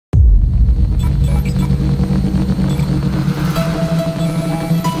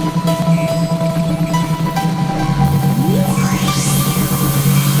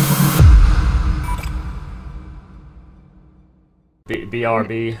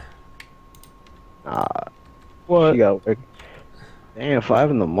BRB. What? She got work. Damn,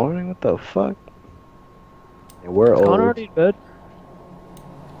 5 in the morning? What the fuck? And we're old. Connor already in bed?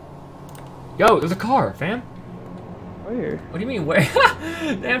 Yo, there's a car, fam. Where? What do you mean, where?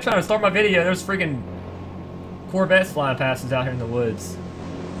 Damn, I'm trying to start my video. There's freaking Corvettes flying past us out here in the woods.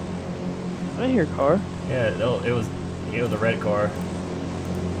 I didn't hear a car. Yeah, it was a red car.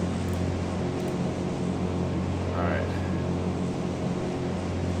 Alright.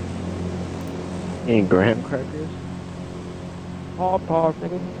 Eating graham crackers? Pop,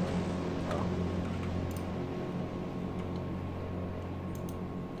 nigga.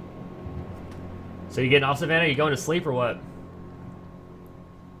 So you getting off, Savannah? You going to sleep or what?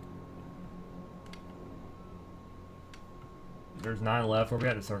 There's 9 left. Where we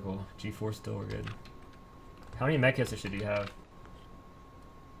at the circle? G4 still, we're good. How many mech hits should you have?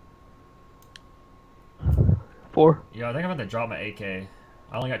 4. Yeah, I think I'm about to drop my AK. I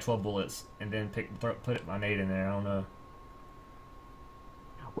only got 12 bullets, and then put my nade in there. I don't know.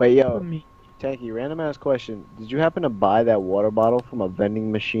 Wait, yo, Tanky, random ass question. Did you happen to buy that water bottle from a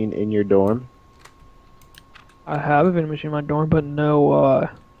vending machine in your dorm? I have a vending machine in my dorm, but no,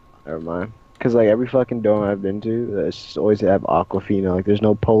 Never mind. Cause like every fucking dorm I've been to, it's just always have Aquafina. Like there's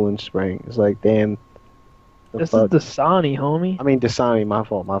no Poland Spring. It's like damn. This is Dasani, homie. I mean Dasani. My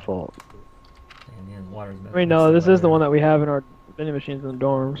fault. Damn, yeah, the water's I mean, no, this is the one that we have in our vending machines in the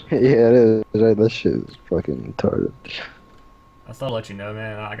dorms. Yeah, it is. Right? That shit is fucking retarded. I still let you know,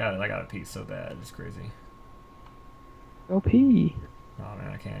 man. I got a pee so bad. It's crazy. Go pee. Oh man,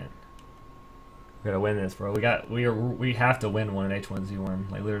 I can't. We gotta win this, bro. We have to win one in H1Z1.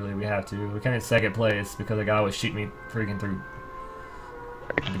 Like literally, we have to. We're kind of in second place because the guy was shooting me freaking through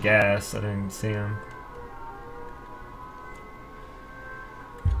the gas. I didn't see him.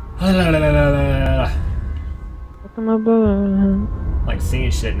 Like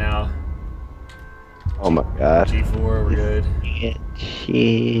seeing shit now. Oh my god. G4, we're good.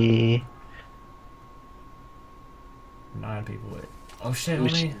 9 people. Wait. Oh shit,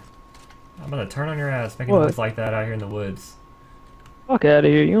 homie. I'm gonna turn on your ass making noise like that out here in the woods. Fuck out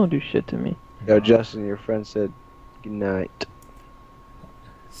of here. You don't do shit to me. Yo, Justin, your friend said good night.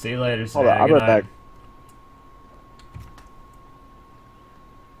 See you later, Hold on, I'll be right back.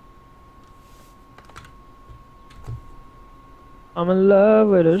 I'm in love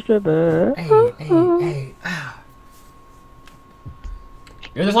with a stripper. Hey, ow.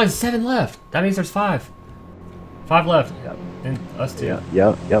 Yo, there's like 7 left. That means there's 5. 5 left. Yep. And us 2.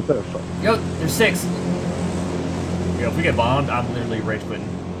 Yeah, better fuck. Yo, there's 6. Yo, if we get bombed, I'm literally rage quitting.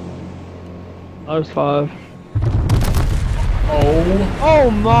 Oh, there's 5.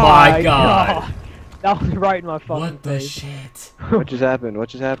 Oh my god. That was right in my fucking What the face. shit? What just happened?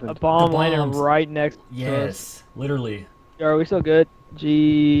 A bomb landed right next to us. Yes, literally. Yo, are we still good?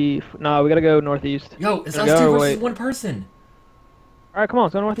 No, we gotta go northeast. Yo, it's Gotta us 2 go, versus wait. 1 person. Alright, come on,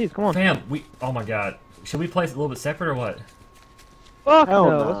 let's go northeast, come on. Fam, oh my god. Should we play it a little bit separate or what? Fuck Hell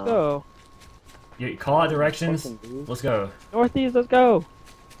no, nah. let's go. Yeah, call out directions. Let's go. Northeast, let's go.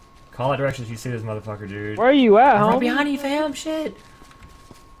 Call out directions if you see this motherfucker, dude. Where are you at, I'm right homie? behind you, fam. Shit.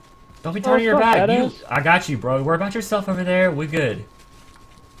 Don't be turning your fuck, back. badass. I got you, bro. Worry about yourself over there. We good.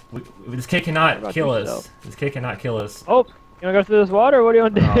 This kid cannot kill us. This kid cannot kill us. Oh, you wanna go through this water, or what do you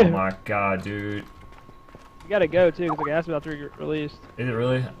wanna do? Oh my god, dude. You gotta go, too, because the gas is about to be released. Is it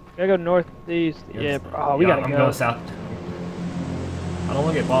really? Gotta go northeast. Yeah, bro. Oh, we Yeah, gotta I'm go. going south. I don't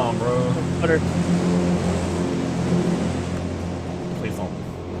want to get bombed, bro. Water. Please don't.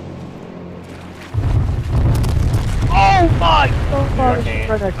 Oh my Dude, god! I can't.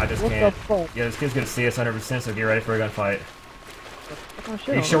 Right next I to just me. can't. What the fuck? Yeah, this kid's gonna see us 100%, so get ready for a gunfight. Oh, shit,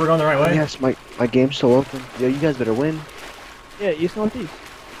 Are you sure we're going the right way? Yes, my game's still open. Yo, you guys better win. Yeah, east northeast.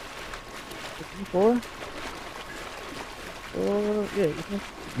 4? Yeah, east northeast.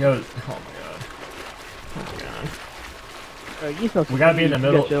 Yo, oh my god. Oh my god. East northeast. We gotta be in the You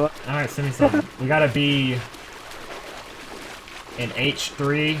middle. gotta chill out. Alright, send me something. We gotta be in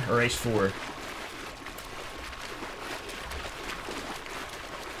H3 or H4.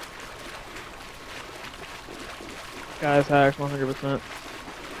 Guys, hacks 100%.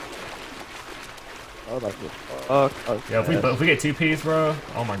 I would like to Fuck. Yeah, if we get 2 Ps, bro,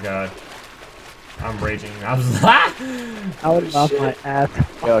 oh my god. I'm raging. I was I would off my ass.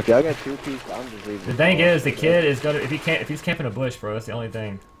 Yo, okay, I got 2 pieces. I'm just leaving. The thing is, the kid is gonna if he's camping a bush, bro. That's the only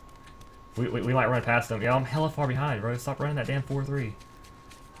thing. We might run past him. Yeah, I'm hella far behind, bro. Stop running that damn 4-3.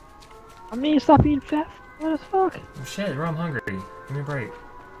 I mean, stop being fat. What the fuck? Oh, shit, bro, I'm hungry. Give me a break.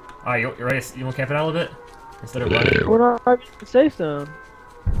 Alright, you ready? You want to camp it out a little bit instead of running? We're not in the safe zone.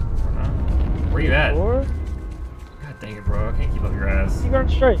 Where you at? Or? God dang it, bro. bro. I can't keep up your ass. Keep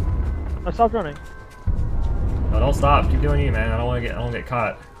running straight. I stopped running. No, don't stop. Keep doing you, man. I don't want to get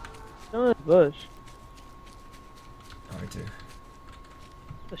caught. No, this bush. Oh, me too.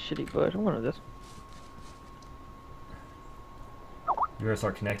 It's a shitty bush. I'm going to this. You better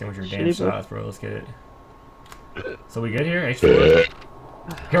start connecting with your damn Shitty shots, bro. Let's get it. So we good here? H4.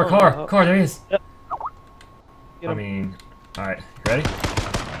 Here, car. There he is. Yep. I mean, all right. You ready?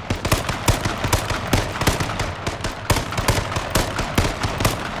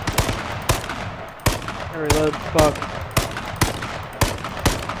 Reload. Fuck.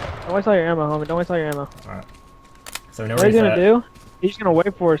 Don't waste all your ammo, homie. Don't waste all your ammo. Alright. So now what he's gonna do? He's gonna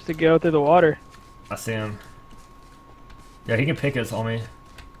wait for us to go through the water. I see him. Yeah, he can pick us, homie.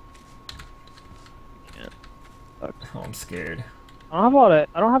 Can't. Fuck. Oh, I'm scared. I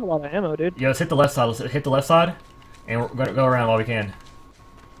don't have a lot of ammo, dude. Yo, let's hit the left side. Let's hit the left side, and we're gonna go around while we can.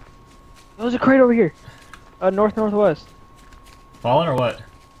 There's a crate over here. Northwest. Falling or what?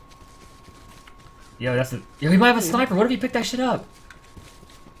 Yo, that's the. Yo, he might have a sniper. What if he picked that shit up?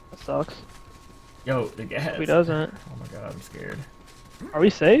 That sucks. Yo, the gas. If he doesn't. Oh my god, I'm scared. Are we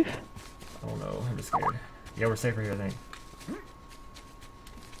safe? I don't know. I'm just scared. Yeah, we're safer here, I think.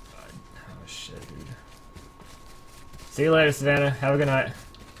 Oh shit, dude. See you later, Savannah. Have a good night.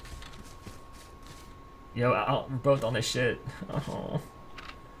 Yo, we're both on this shit. Oh.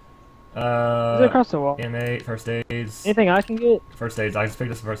 Is it across the wall? M8, first aids. Anything I can get? First aids. I just picked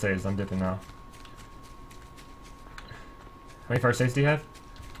up some first aids. I'm dipping now. How many first aids do you have?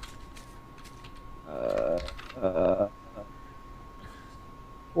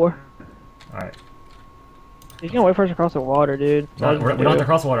 4. Alright. He's gonna wait for us across the water, dude. We don't have to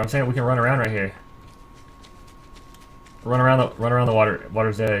cross the water. I'm saying we can run around right here. Run around the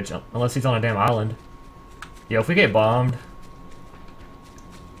water's edge. Unless he's on a damn island. Yo, if we get bombed,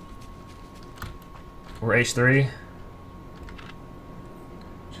 we're H3.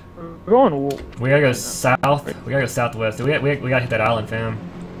 We're going. We gotta go south. We gotta go southwest. We gotta hit that island, fam.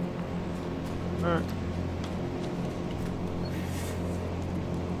 Alright.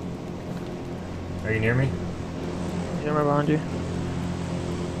 Are you near me? Yeah, I'm right behind you.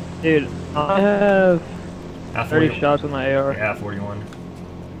 Dude, I have 30 shots with my AR. Yeah, 41.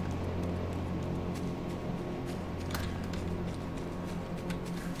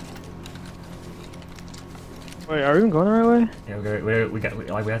 Wait, are we even going the right way? Yeah, we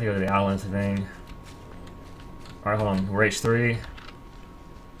have to go to the islands thing. All right, hold on. We're H3.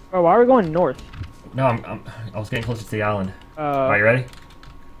 Oh, why are we going north? No, I was getting closer to the island. All right, you ready?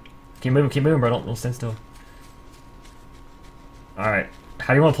 Keep moving, bro. Don't stand still. All right.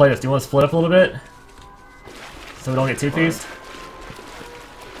 How do you want to play this? Do you want to split up a little bit, so we don't get two-pieced?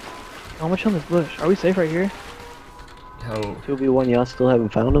 How much on this bush? Are we safe right here? Yo. 2v1, y'all still haven't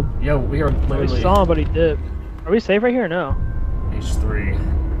found him? Yo, we are literally. We saw him, but he dipped. Are we safe right here or no? H3.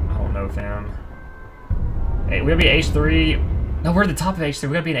 I don't know, fam. Hey, we gotta be H3. No, we're at the top of H3.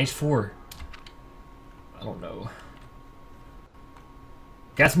 We gotta be in H4. I don't know.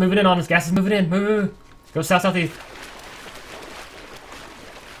 Gas is moving in on us. Gas is moving in. Move. Go southeast.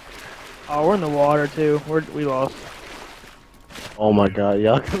 Oh, we're in the water too. We lost. Oh my god,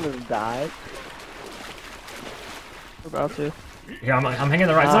 y'all gonna die? We're about to. Yeah, I'm hanging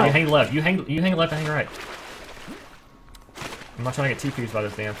the right side. You hang left. You hang left. I hang right. I'm not trying to get two-pieced by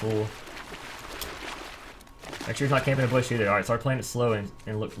this damn fool. Make sure he's not camping in a bush either. All right, start playing it slow and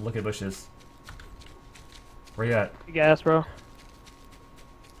look at bushes. Where you at? Gas, bro.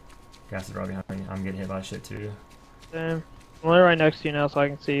 Gas is right behind me. I'm getting hit by shit too. Damn. I'm literally right next to you now, so I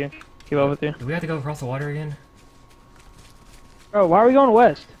can see you. Keep up with you. Do we have to go across the water again? Bro, why are we going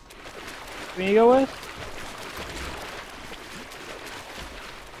west? Do we need to go west?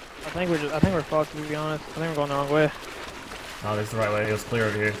 I think we're fucked, to be honest. I think we're going the wrong way. Oh, this is the right way. It was clear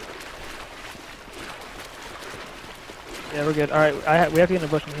over here. Yeah, we're good. Alright, we have to get in the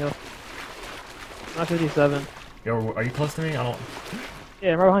bush and heal. Not 57. Yo, are you close to me? I don't.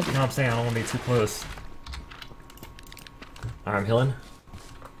 Yeah, I'm right behind you. You know what I'm saying? I don't want to be too close. Alright, I'm healing.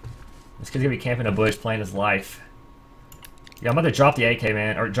 This kid's gonna be camping in a bush playing his life. Yeah, I'm about to drop the AK,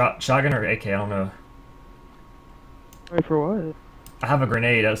 man. Or drop shotgun or AK, I don't know. Wait for what? I have a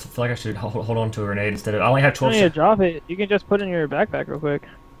grenade. I just feel like I should hold on to a grenade instead of. I only have 12 You don't need shots. to drop it. You can just put it in your backpack real quick.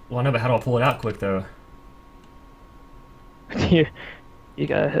 Well, I know, but how do I pull it out quick though? you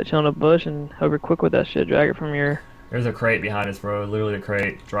gotta hitch on a bush and hover quick with that shit. Drag it from your. There's a crate behind us, bro. Literally a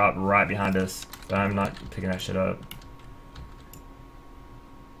crate dropped right behind us. But I'm not picking that shit up.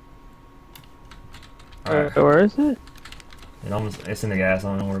 Alright. Where is it? It's in the gas.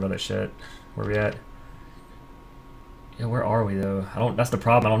 I don't worry about that shit. Where we at? Yeah, where are we though? That's the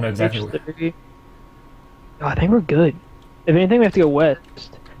problem. I don't know exactly where. Oh, I think we're good. If anything, we have to go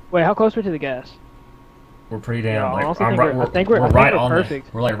west. Wait, how close are we to the gas? We're pretty damn. Yeah, Like, honestly, I think we're right on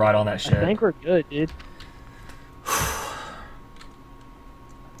perfect. We're like right on that shit. I think we're good, dude.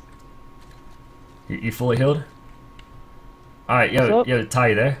 You fully healed? All right, yo, Ty,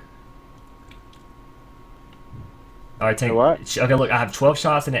 you there? All right, take what? Okay, look, I have 12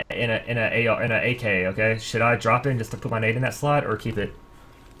 shots in a AK. Okay, should I drop in just to put my nade in that slot or keep it?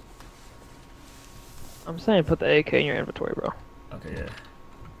 I'm saying put the AK in your inventory, bro. Okay, yeah.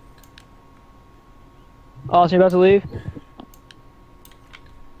 Oh, so you about to leave?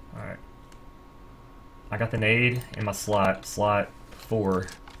 All right. I got the nade in my slot 4.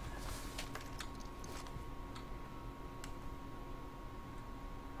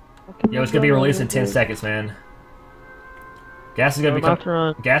 Yo, it's gonna be released in 10 seconds, man. Gas is gonna be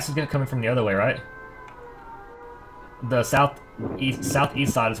coming from the other way, right? The southeast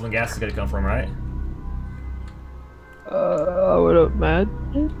side is when gas is gonna come from, right? What up, Mad?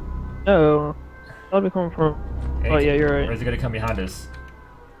 No, that'll be coming from. Oh yeah, you're right. Or is it gonna come behind us?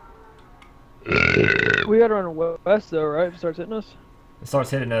 We gotta run west though, right? If it starts hitting us. It starts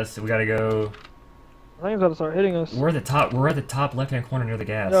hitting us, so we gotta go. I think it's about to start hitting us. We're at the top left-hand corner near the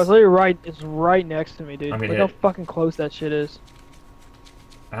gas. No, it's literally right. It's right next to me, dude. Look how fucking close that shit is.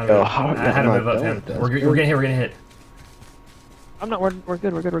 I had to move up him. We're getting hit. We're getting hit. I'm not. We're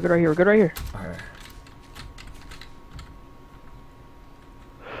good. We're good. We're good right here. We're good right here. All right.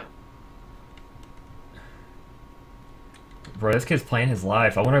 Bro, this kid's playing his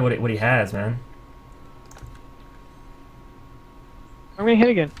life. I wonder what he has, man. I'm getting hit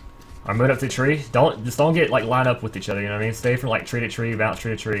again. I moved up to the tree. Don't get like lined up with each other. You know what I mean? Stay from like tree to tree, bounce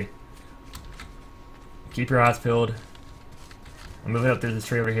tree to tree. Keep your eyes peeled. I'm moving up through this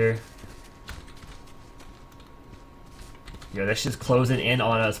tree over here. Yeah, that shit's closing in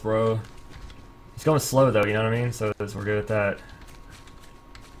on us, bro. It's going slow though. You know what I mean? So we're good with that.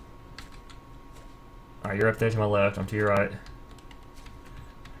 All right, you're up there to my left. I'm to your right.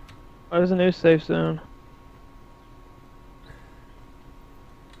 Oh, there's a new safe zone.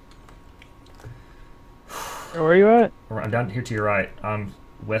 Where are you at? I'm down here to your right. I'm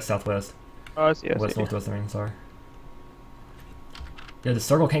west southwest. Oh, I see. West northwest. I mean, sorry. Yeah, the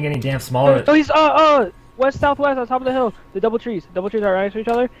circle can't get any damn smaller. Oh, he's west southwest on top of the hill. The double trees. The double trees are right next to each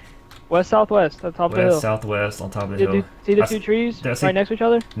other. West southwest on top of the hill. West southwest on top of the hill. See the 2 trees right next to each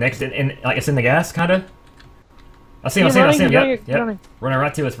other? Next, in like it's in the gas, kinda. I see him. Yep. Running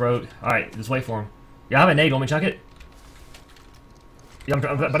right to us, bro. All right, just wait for him. Yeah, I have a nade. Want me to chuck it? Yeah, I'm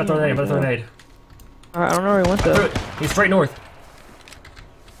about to throw a nade. Alright, I don't know where he went though. He's straight north.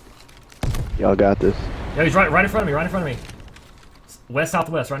 Y'all got this. Yeah, he's right in front of me. West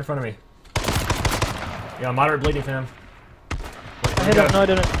southwest, right in front of me. Yeah, moderate bleeding, fam. I hit him. No,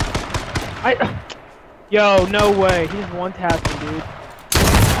 I didn't. Yo, no way. He just one-tapped me, dude.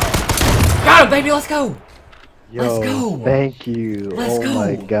 Got him, baby. Let's go. Yo, let's go. Thank you. Let's go.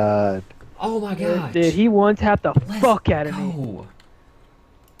 My god. Oh my god. Dude, he one-tapped the fuck out of me.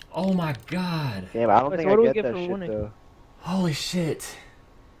 Oh my god. Damn, I don't think I get that shit though. Holy shit.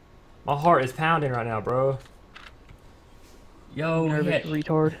 My heart is pounding right now, bro. Yo, nervous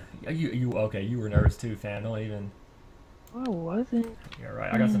retard. You okay? You were nervous too, fam. Don't even. I wasn't. You're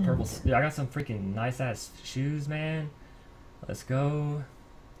right. I got some purple. Yeah, I got some freaking nice ass shoes, man. Let's go.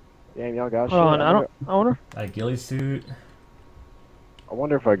 Damn, y'all got shit. Hold on, I wonder. A ghillie suit. I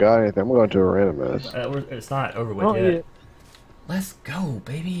wonder if I got anything. I'm going to a random ass. It's not over with yet. Let's go,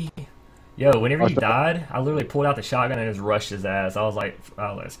 baby. Yo, whenever he died, I literally pulled out the shotgun and just rushed his ass. I was like,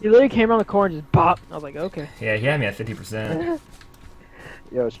 oh, let's go. He literally came around the corner and just bop. I was like, okay. Yeah, he had me at 50%.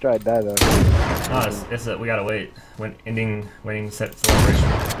 Yo, Stride died though. No, we gotta wait. Winning set celebration.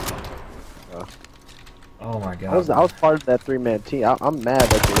 Oh my god. I was part of that 3-man team. I'm mad at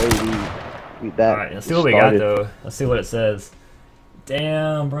the way we that. Alright, let's see what we got though. Let's see what it says.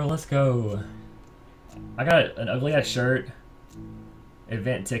 Damn, bro, let's go. I got an ugly ass shirt.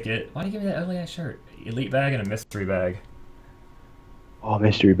 Event ticket. Why do you give me that ugly ass shirt? Elite bag and a mystery bag. Oh,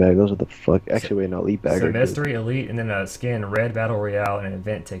 mystery bag. Those are the fuck. Actually, wait, no, elite bag. So mystery, elite, and then a skin, red battle royale, and an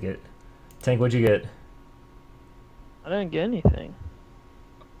event ticket. Tank, what'd you get? I didn't get anything.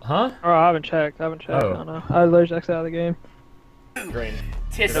 Huh? Oh, I haven't checked. Oh. I don't know. I literally just exited out of the game. Green.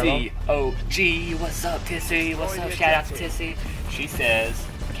 Tissy, OG, what's up, Tissy? What's up? Shout out to Tissy. She says,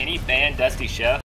 can he ban Dusty Chef?